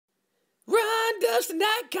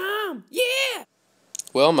RunDustin.com. Yeah!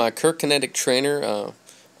 Well, my Kurt Kinetic trainer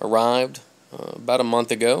arrived about a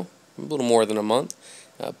month ago, a little more than a month.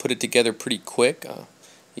 Put it together pretty quick.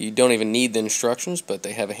 You don't even need the instructions, but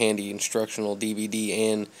they have a handy instructional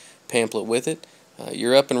DVD and pamphlet with it.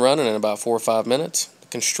 You're up and running in about 4 or 5 minutes. The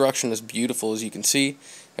construction is beautiful, as you can see.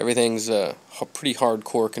 Everything's pretty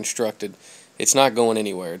hardcore constructed. It's not going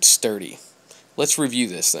anywhere. It's sturdy. Let's review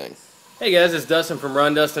this thing. Hey guys, it's Dustin from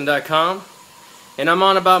RunDustin.com, and I'm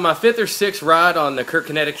on about my 5th or 6th ride on the Kurt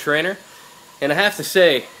Kinetic trainer, and I have to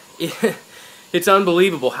say, it's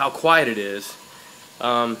unbelievable how quiet it is.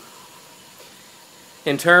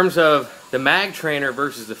 In terms of the mag trainer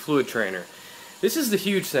versus the fluid trainer, this is the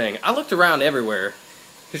huge thing. I looked around everywhere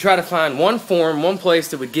to try to find one form, one place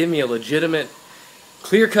that would give me a legitimate,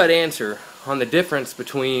 clear-cut answer on the difference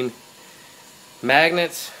between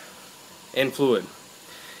magnets and fluid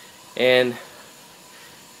and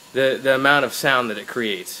the amount of sound that it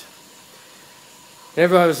creates. And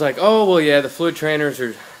everybody was like, oh, well, yeah, the fluid trainers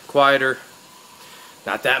are quieter,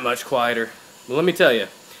 not that much quieter. But let me tell you,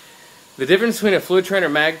 the difference between a fluid trainer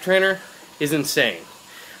and mag trainer is insane.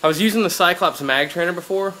 I was using the Cyclops mag trainer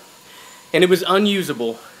before, and it was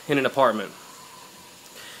unusable in an apartment.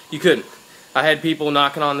 You couldn't. I had people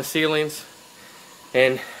knocking on the ceilings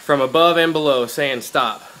and from above and below saying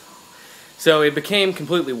stop. So it became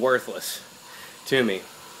completely worthless to me.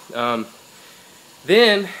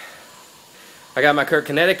 Then I got my Kurt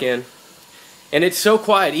Kinetic in, and it's so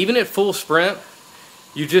quiet. Even at full sprint,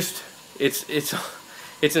 it's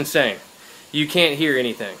insane. You can't hear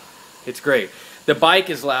anything. It's great. The bike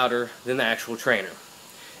is louder than the actual trainer.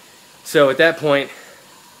 So at that point,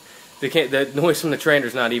 the noise from the trainer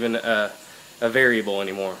is not even a variable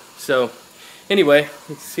anymore. So anyway,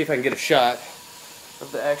 let's see if I can get a shot of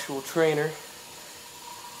the actual trainer.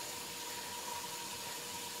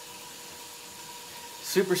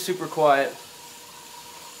 Super, super quiet.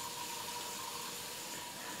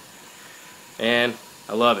 And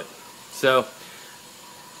I love it. So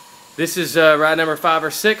this is ride number 5 or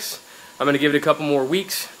 6. I'm going to give it a couple more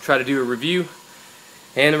weeks, try to do a review,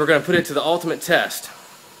 and then we're going to put it to the ultimate test.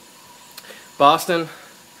 Boston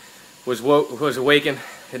was awakened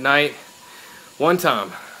at night one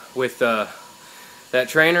time with that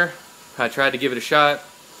trainer. I tried to give it a shot.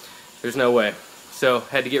 There's no way. So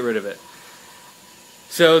had to get rid of it.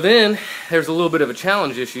 So then there's a little bit of a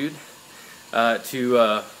challenge issued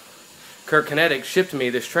to Kurt Kinetic shipped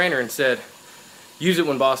me this trainer and said, use it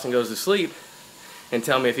when Boston goes to sleep and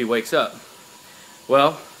tell me if he wakes up.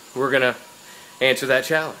 Well, we're going to answer that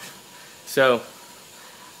challenge. So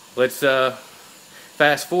let's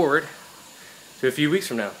fast forward to a few weeks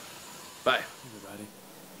from now. Bye. Hey everybody,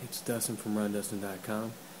 it's Dustin from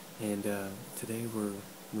RunDustin.com, and today we're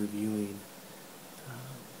reviewing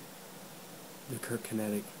the Kurt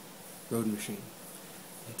Kinetic road machine.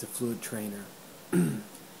 It's a fluid trainer,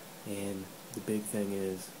 and the big thing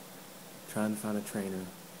is trying to find a trainer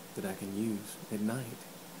that I can use at night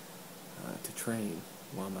to train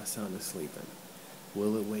while my son is sleeping.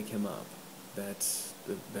 Will it wake him up? That's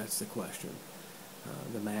the question.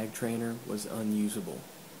 The mag trainer was unusable.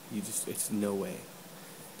 It's no way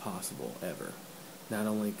possible ever. Not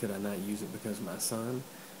only could I not use it because of my son,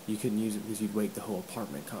 you couldn't use it because you'd wake the whole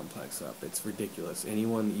apartment complex up. It's ridiculous.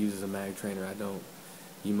 Anyone that uses a mag trainer,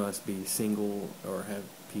 you must be single or have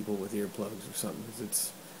people with earplugs or something,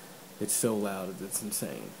 because it's so loud, it's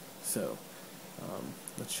insane. So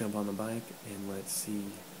let's jump on the bike and let's see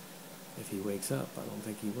if he wakes up. I don't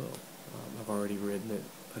think he will. I've already ridden it,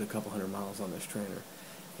 put a couple 100 miles on this trainer,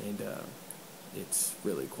 and it's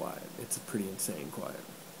really quiet. It's pretty insane quiet.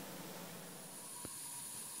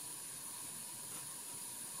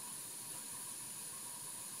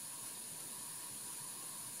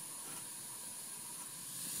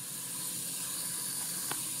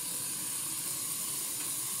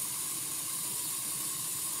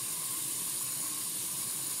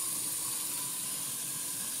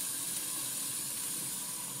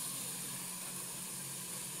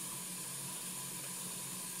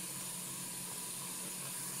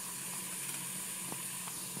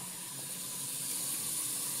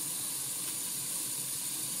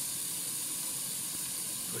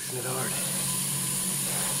 Pushing it hard.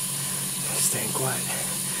 Staying quiet.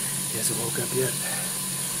 He hasn't woke up yet.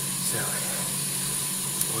 So,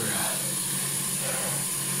 we're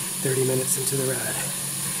 30 minutes into the ride.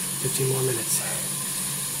 15 more minutes.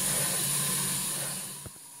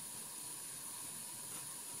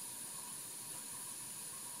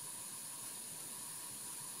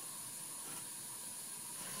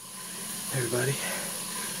 Hey everybody.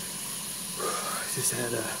 Just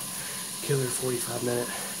had a killer 45-minute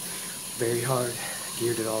very hard,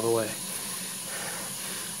 geared it all the way.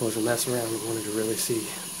 Wasn't messing around, wanted to really see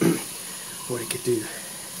what it could do.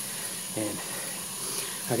 And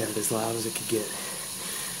I got it as loud as it could get.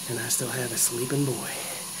 And I still have a sleeping boy.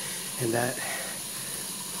 And that's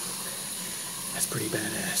pretty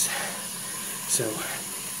badass. So,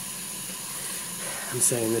 I'm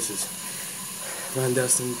saying this is Ron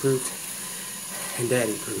Dustin approved and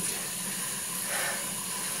Daddy approved.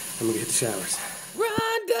 I'm gonna hit the showers.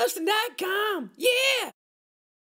 RonDustin.com, yeah!